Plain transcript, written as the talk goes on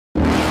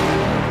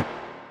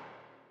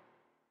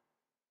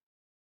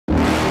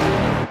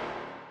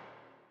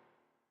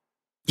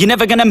You're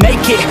never gonna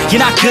make it,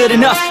 you're not good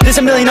enough. There's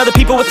a million other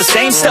people with the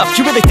same stuff.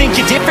 You really think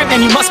you're different?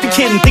 Man, you must be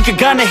kidding. Think you're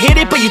gonna hit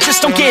it, but you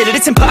just don't get it.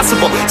 It's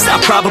impossible, it's not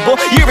probable,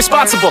 you're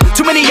irresponsible.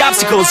 Too many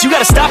obstacles, you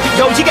gotta stop it,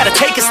 yo. You gotta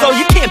take it slow,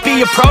 you can't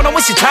be a pro. Don't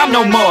waste your time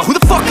no more. Who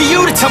the fuck are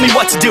you to tell me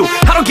what to do?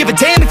 I don't give a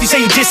damn if you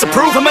say you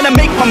disapprove. I'm gonna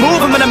make my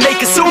move, I'm gonna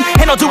make it soon.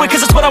 And I'll do it cause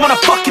it's what I wanna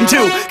fucking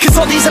do. Cause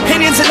all these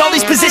opinions and all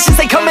these positions,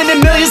 they come in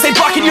millions, they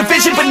blocking your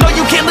vision. But no,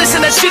 you can't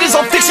listen, that shit is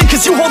all fiction.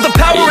 Cause you hold the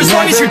power as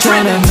long as you're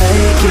driven.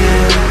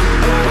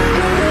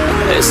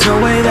 There's no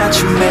way that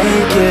you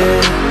make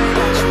it.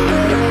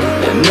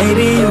 And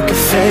maybe you can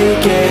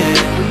fake it,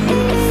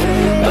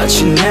 but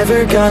you're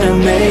never gonna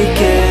make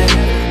it.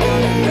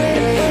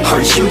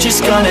 Aren't you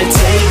just gonna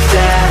take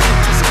that?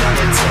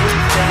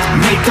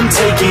 Make them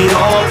take it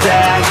all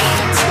back.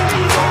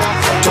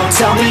 Don't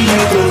tell me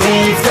you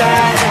believe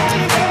that.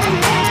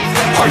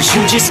 Aren't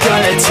you just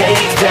gonna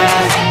take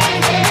that?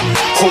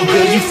 Or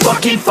will you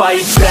fucking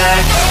fight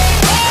back?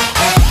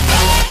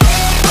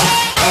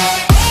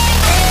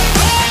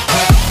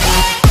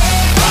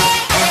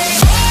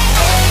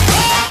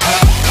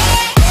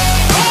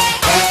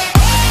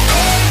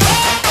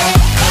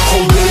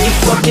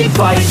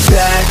 Fight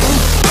back.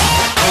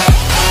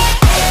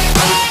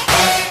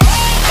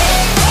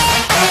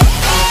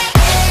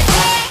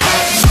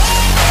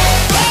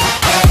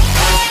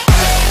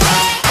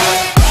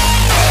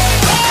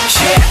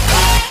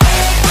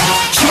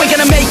 You ain't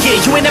gonna make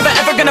it, you ain't never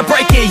ever gonna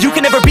break it. You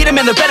can never beat them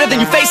and they're better than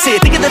you face it.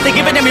 Thinking that they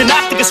give a damn, you're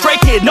not thinking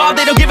straight, kid. No,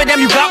 they don't give a damn,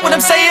 you got what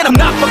I'm saying? I'm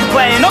not fucking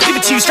playing, I'll give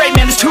it to you straight,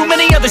 man. There's too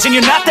many others and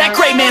you're not that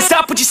great, man.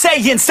 Stop what you're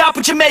saying, stop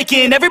what you're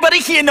making.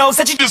 Everybody here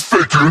knows that you just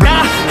faking.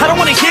 Nah, I don't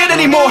wanna hear it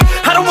anymore,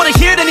 I don't wanna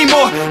hear it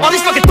anymore. All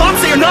these fucking thoughts,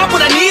 they are not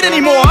what I need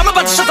anymore. I'm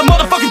about to shut the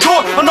motherfucking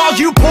door on all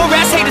you poor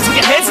ass haters with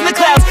your heads in the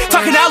clouds,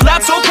 talking out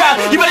loud so proud.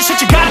 You better shut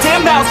your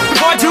goddamn mouth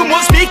before I do more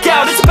speak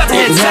out. It's about to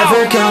head south.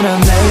 You're never gonna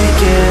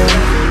make it.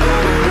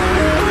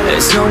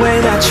 There's no way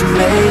that you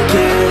make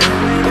it.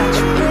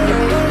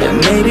 And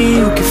maybe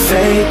you can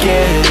fake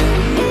it,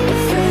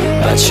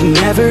 but you're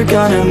never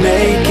gonna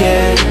make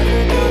it.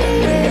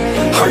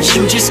 Aren't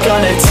you just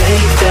gonna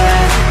take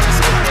that?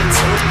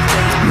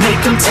 Make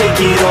them take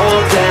it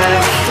all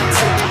back.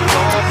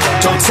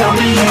 Don't tell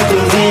me you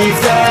believe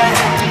that.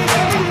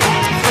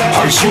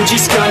 Aren't you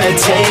just gonna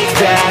take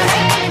that?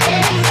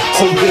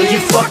 Or will you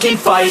fucking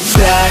fight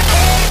back?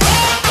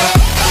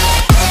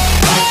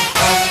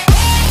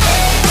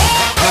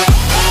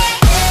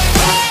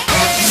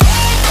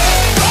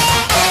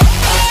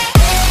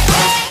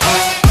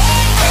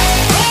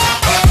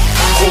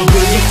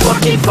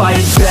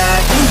 Fight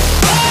back.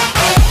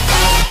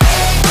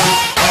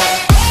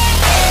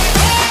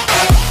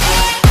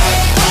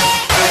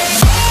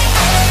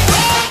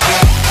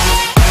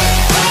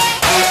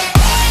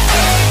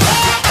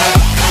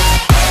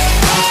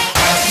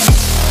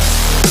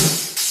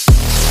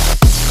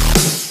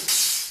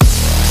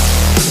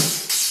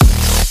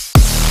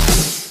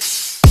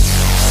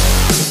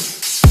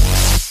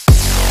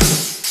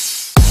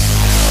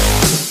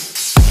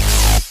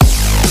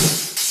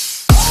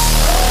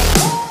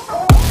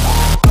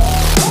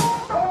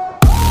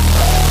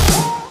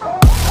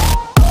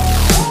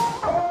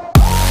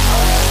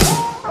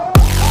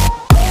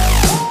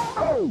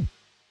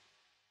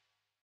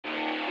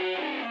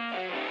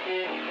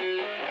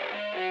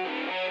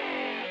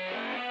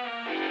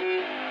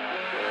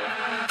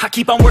 I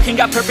keep on working,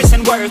 got purpose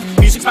and worth.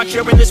 Music's my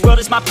cure and this world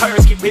is my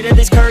purse. Get rid of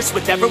this curse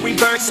with every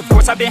verse. Of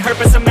course I've been hurt,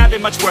 but some have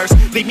been much worse.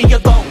 Leave me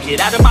alone, get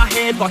out of my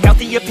head. Block out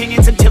the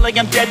opinions until I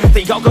am dead.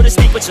 They all go to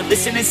sleep, but you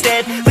listen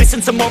instead. Listen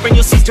some more and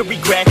you'll cease to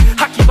regret.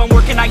 I keep on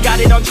working, I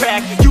got it on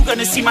track. You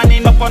gonna see my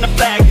name up on a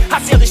flag.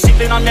 I see all this shit,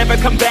 then I'll never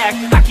come back.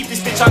 I keep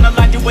this bitch on the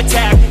line to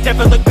attack.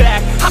 Never look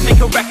back, I make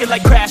a record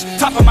like Crash.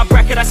 Top of my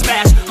bracket I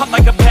smash, up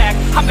like a pack.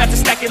 I'm about to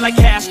stack it like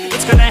cash.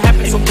 It's gonna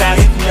happen so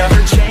fast.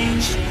 Never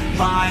change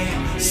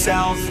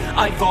myself,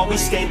 I've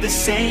always stayed the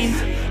same,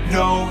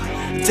 no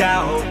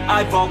doubt.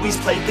 I've always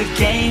played the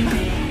game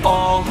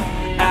all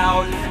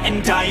out,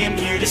 and I am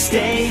here to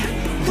stay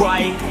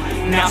right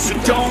now. So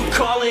don't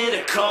call it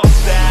a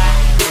comeback.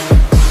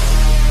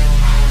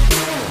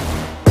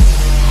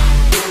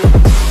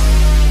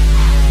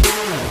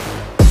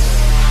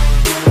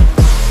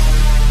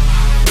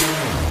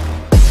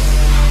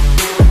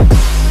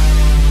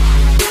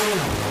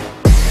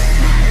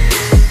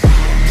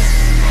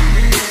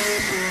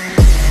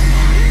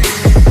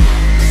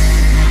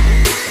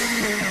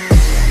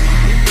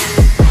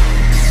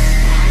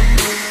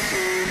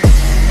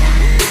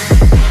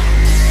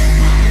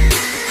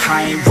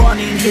 I ain't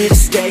running, here to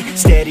stay.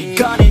 Steady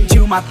gunning,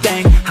 do my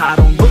thing. I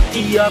don't look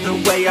the other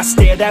way, I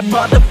stare that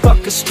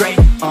motherfucker straight.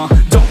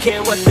 Don't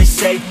care what they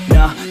say,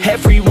 nah,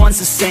 everyone's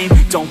the same.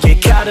 Don't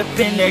get caught up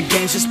in their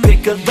games, just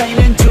pick a lane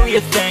and do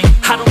your thing.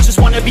 I don't just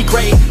wanna be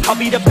great, I'll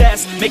be the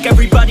best. Make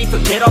everybody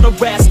forget all the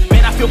rest.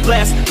 Man, I feel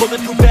blessed,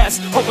 bulletproof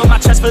vest over my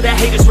chest for that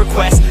haters'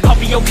 request. I'll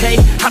be okay,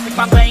 I pick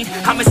my lane,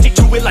 I'ma stick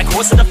to it like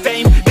horse of the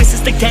fame. This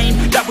is the game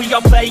that we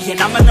all play, and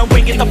I'm gonna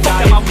win, get the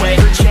fuck out my way.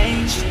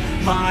 Change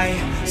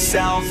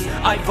myself,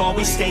 evolved, I've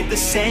always stayed the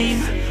same.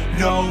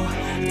 No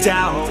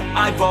doubt,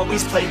 I've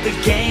always played the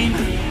game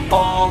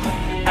all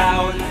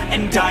out,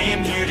 and I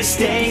am here to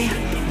stay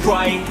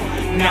right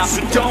now.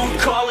 So don't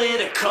call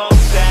it a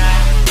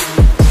comeback.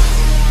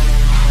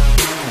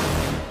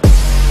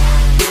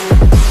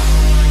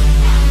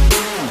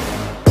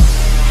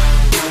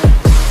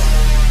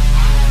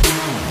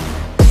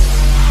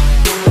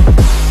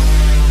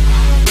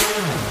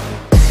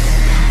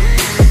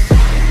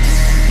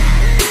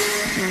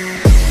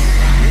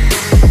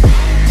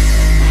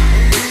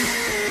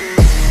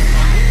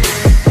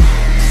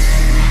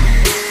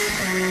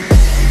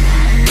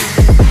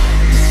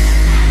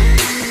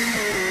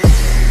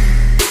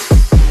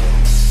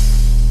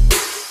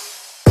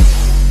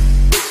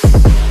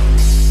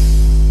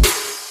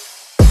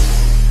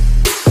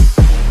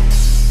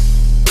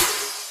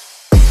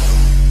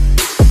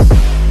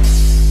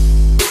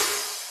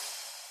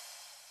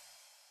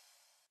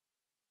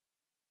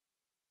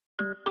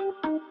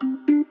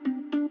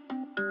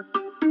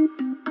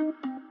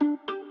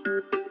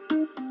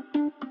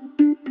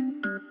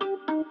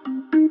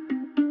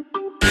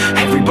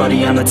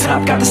 Everybody on the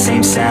top got the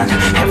same sound.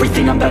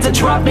 Everything I'm about to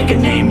drop, make a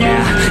name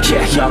now.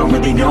 Yeah, y'all don't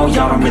really know,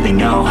 y'all don't really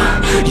know.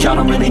 Y'all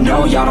don't really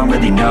know, y'all don't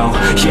really know.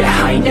 Yeah,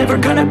 I ain't never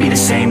gonna be the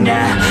same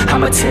now.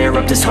 I'ma tear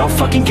up this whole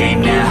fucking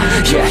game now.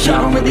 Yeah,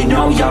 y'all don't really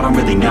know, y'all don't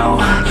really know.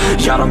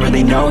 Y'all don't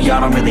really know,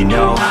 y'all don't really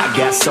know. I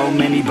got so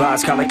many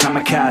bars, call it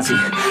kamikaze.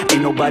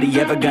 Ain't nobody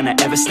ever gonna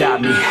ever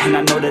stop me. And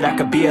I know that I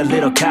could be a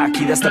little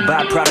cocky. That's the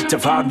byproduct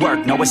of hard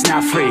work, no it's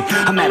not free.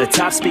 I'm at a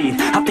top speed,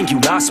 I think you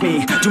lost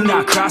me. Do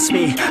not cross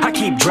me, I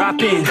keep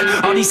dropping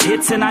all these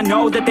hits and I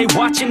know that they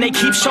watching. They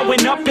keep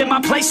showing up in my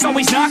place,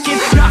 always knocking.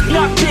 Knock,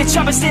 knock, bitch,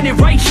 I've been standing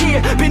right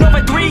here. Been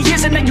over 3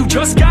 years and then you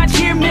just got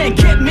here. Man,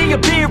 get me a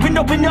beer and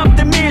open up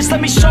the mirrors.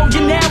 Let me show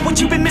you now what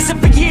you've been missing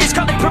for years.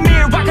 Call it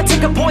premiere, I can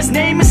take a boy's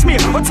name and smear,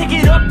 or take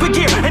it up a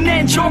gear and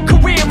end your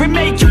career and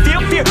make you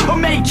feel fear, or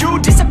make you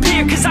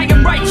disappear. Cause I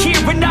am right here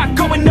and not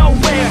going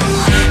nowhere.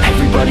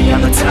 Everybody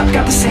on the top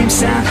got the same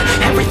sound.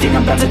 Everything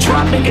I'm about to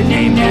drop, make a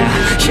name now.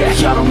 Yeah,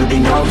 y'all don't really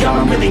know, y'all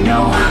don't really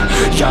know.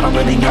 Y'all don't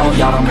really know,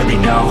 y'all don't really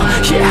know.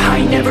 Yeah, I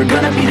ain't never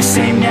gonna be the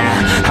same now.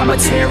 I'ma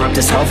tear up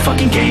this whole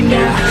fucking game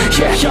now.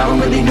 Yeah, y'all don't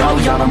really know,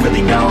 y'all don't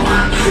really know.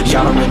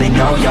 Y'all don't really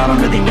know, y'all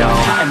don't really know.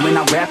 And when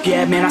I rap,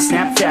 yeah, man, I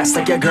snap fast.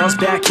 Like your girl's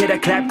back, hit a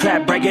clap,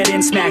 clap, break it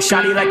in, smack.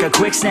 Shotty like a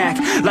quick snack,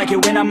 like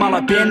it when I'm all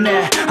up in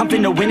there. I'm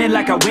finna win it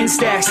like I win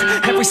stacks.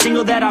 Every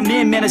single that I'm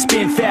in, man, it's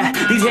been fat.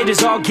 These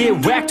haters all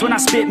get whacked when I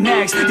spit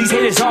max. These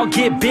haters all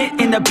get bit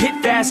in the pit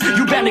fast.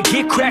 You better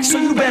get cracked, so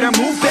you better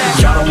move back.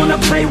 Y'all don't wanna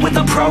play with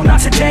a pro,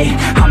 not today.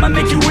 I'ma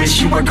make you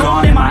wish you were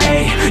gone in my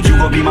A. You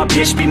gon' be my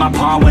bitch, be my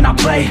pawn when I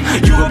play.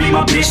 You gon' be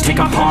my bitch, take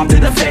my palm to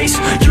the face.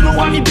 You know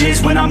I'm your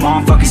biz when I'm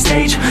on fucking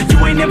stage. You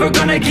ain't never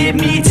gonna get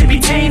me to be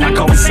tame. I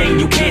go insane,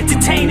 you can't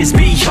detain this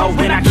B.O.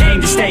 when I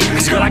came to stay.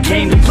 Cause girl, I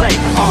came to play.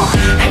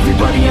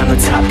 Everybody on the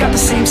top got the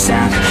same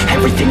sound.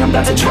 Everything I'm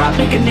about to drop,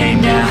 make a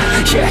name now.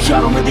 Yeah,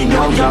 y'all don't really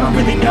know, y'all don't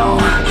really know.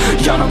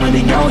 Y'all don't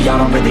really know, y'all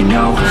don't really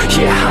know.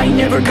 Yeah, I ain't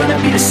never gonna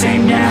be the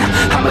same now.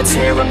 I'ma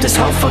tear up this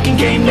whole fucking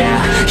game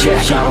now.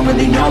 Yeah, y'all don't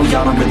really know,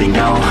 y'all don't really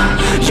know.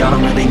 Y'all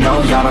don't really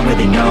know, y'all don't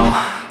really know.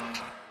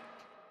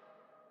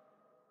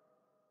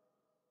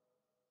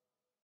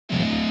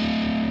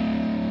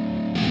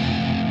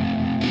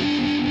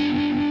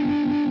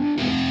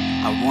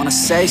 I wanna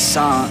say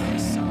something,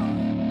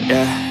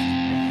 yeah.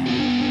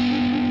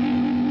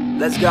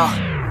 Let's go.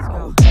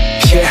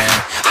 Yeah,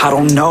 I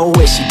don't know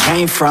where she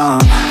came from,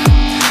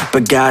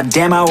 but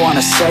goddamn, I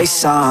wanna say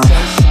something.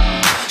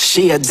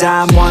 She a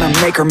dime, wanna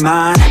make her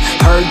mine.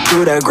 Heard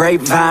through the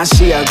grapevine,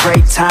 she a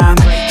great time.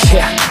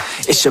 Yeah,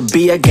 it should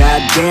be a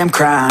goddamn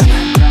crime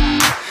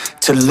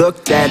to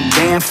look that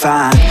damn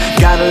fine.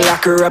 Gotta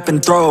lock her up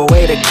and throw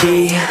away the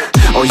key,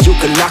 or you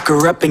could lock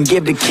her up and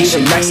give the key to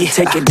me.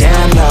 Take it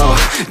down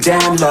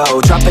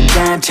low, drop it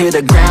down to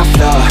the ground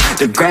floor.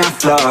 The ground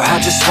floor, I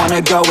just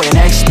wanna go and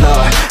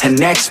explore.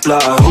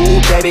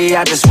 Ooh, baby,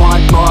 I just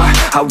want more,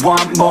 I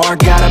want more.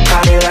 Got a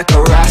body like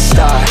a rock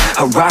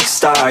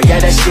star. Yeah,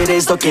 that shit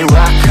is looking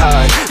rock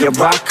hard, yeah,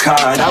 rock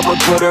hard. I would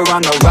put her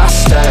on the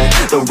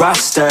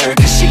roster,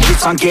 cause she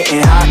keeps on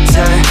getting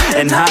hotter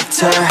and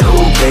hotter.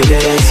 Ooh, baby,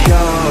 let's go.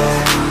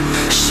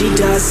 She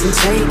doesn't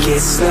take it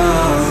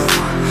slow,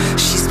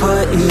 she's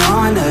putting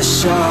on a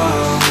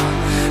show.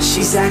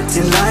 She's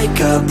acting like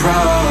a pro.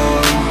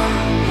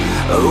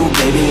 Oh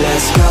baby,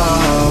 let's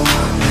go.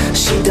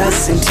 She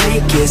doesn't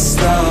take it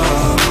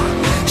slow,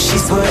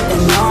 she's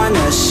putting on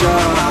a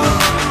show.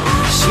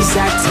 She's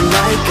acting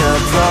like a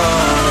pro.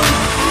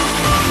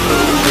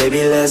 Oh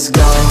baby, let's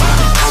go.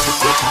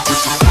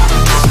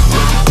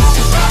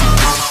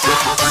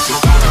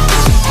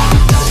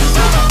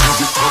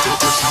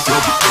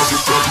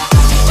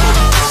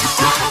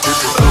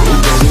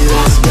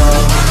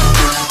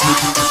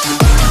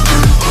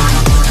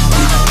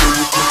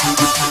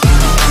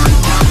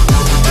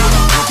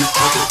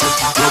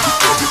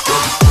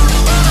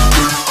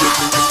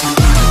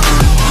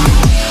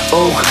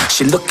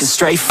 She looking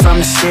straight from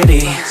the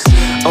city.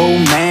 Oh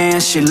man,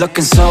 she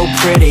looking so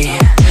pretty.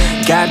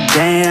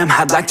 Goddamn,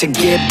 I'd like to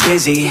get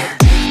busy.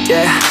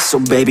 Yeah, so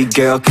baby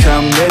girl,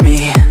 come with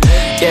me.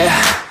 Yeah,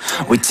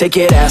 we take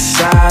it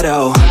outside,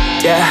 oh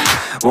yeah.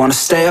 Wanna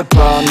stay up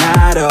all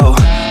night, oh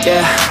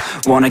yeah.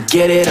 Wanna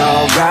get it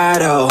all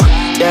right, oh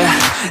yeah.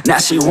 Now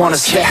she wanna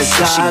skip the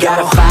slide. She got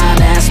a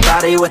fine ass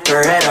body with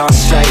her head on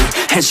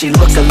straight, and she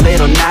look a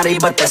little naughty,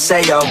 but that's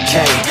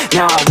a-okay.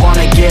 Now I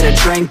wanna get a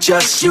drink,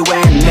 just you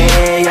and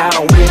me. I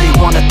don't really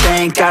wanna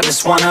think, I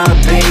just wanna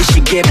be.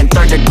 She giving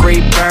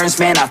third-degree burns,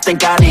 man, I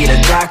think I need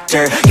a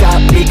doctor. Got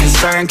me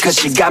concerned, cause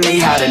she got me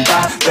hot and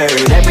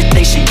bothered.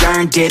 Everything she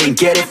earned, didn't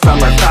get it from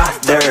her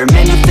father.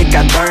 Man, you think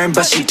I learned,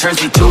 but she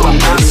turns me to a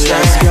monster.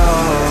 Let's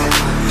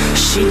go.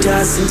 She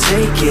doesn't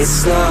take it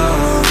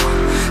slow,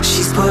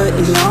 she's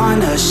putting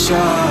on a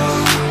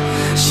show.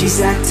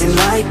 She's acting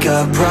like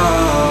a pro.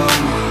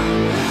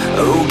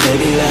 Oh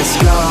baby, let's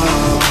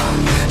go.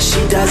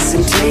 She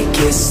doesn't take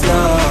it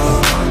slow,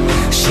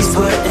 she's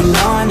putting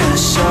on a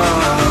show.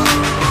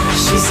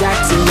 She's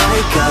acting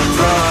like a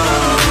pro.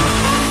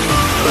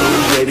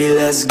 Oh baby,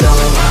 let's go.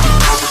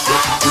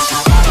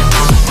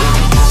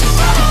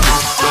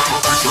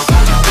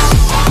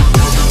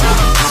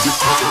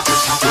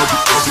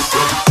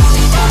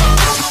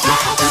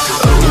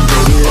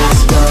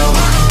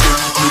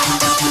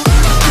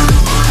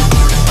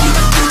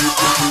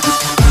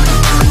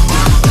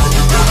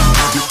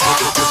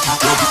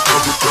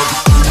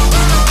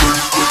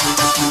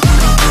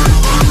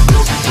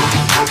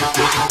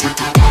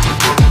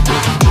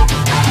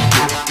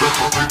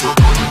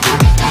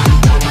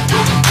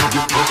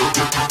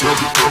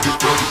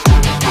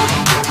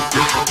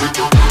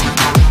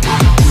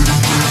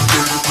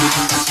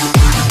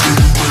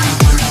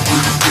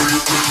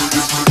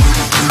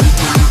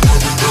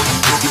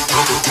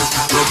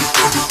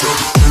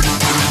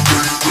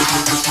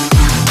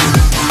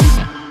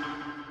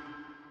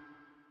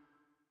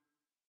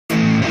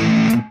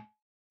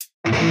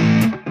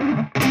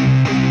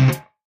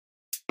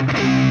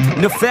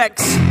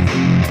 Effects.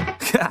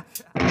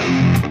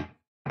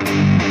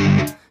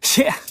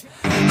 Yeah.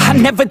 I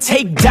never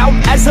take doubt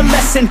as a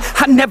lesson,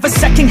 I never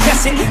second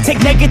guess it. Take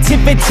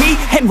negativity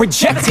and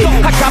reject it.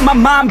 I got my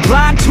mind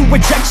blind to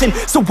rejection,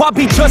 so I'll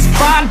be just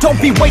fine.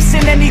 Don't be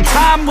wasting any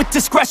time with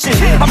discretion.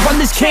 I run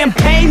this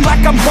campaign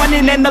like I'm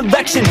running an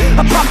election.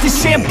 I pop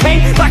this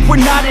champagne like we're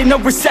not in a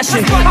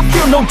recession. I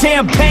feel no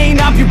damn pain,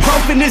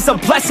 ibuprofen is a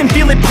blessing.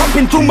 Feel it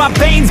pumping through my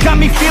veins, got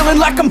me feeling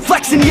like I'm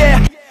flexing,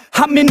 yeah.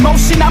 I'm in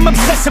motion, I'm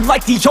obsessive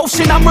like the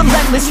ocean, I'm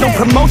relentless. No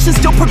promotion,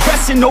 still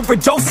progressing,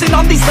 overdosing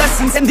on these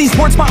lessons. And these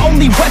words my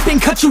only weapon,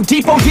 cut you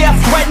deep, oh yeah, I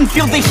threaten.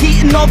 Feel the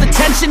heat and all the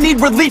tension, need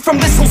relief from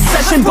this whole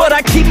session. But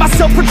I keep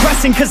myself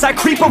progressing, cause I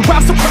creep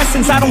around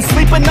suppressants. I don't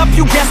sleep enough,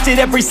 you guessed it,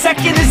 every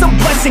second is a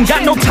blessing.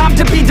 Got no time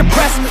to be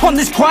depressed, on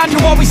this grind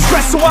you're always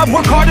stressed. So I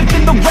work harder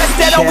than the rest,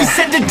 that always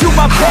said to do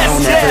my best. I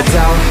don't ever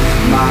doubt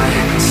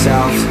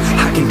myself,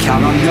 I can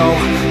count on no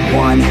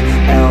one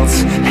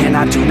else. And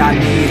I do not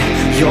need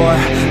your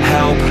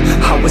help,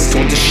 I was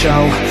told to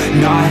show,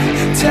 not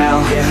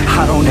tell.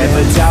 I don't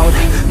ever doubt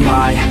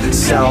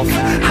myself,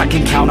 I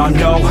can count on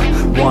no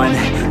one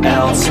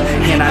else.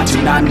 And I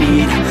do not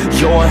need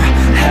your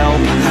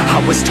help,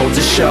 I was told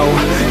to show,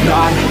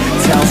 not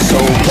tell. So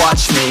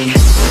watch me.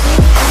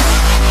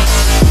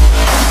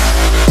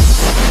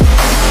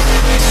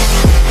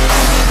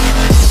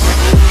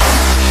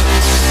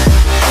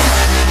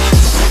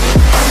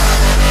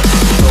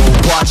 So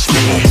watch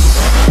me.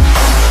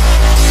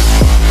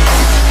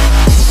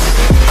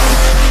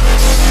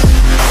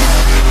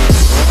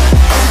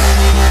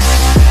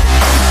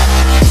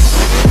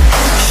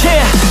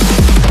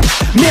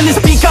 Man, this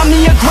beat got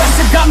me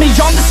aggressive, got me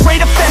on the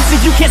straight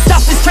offensive. You can't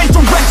stop this train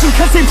direction,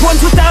 cause it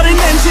runs without an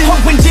engine. Oh,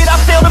 when did I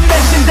fail to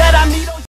mention that I need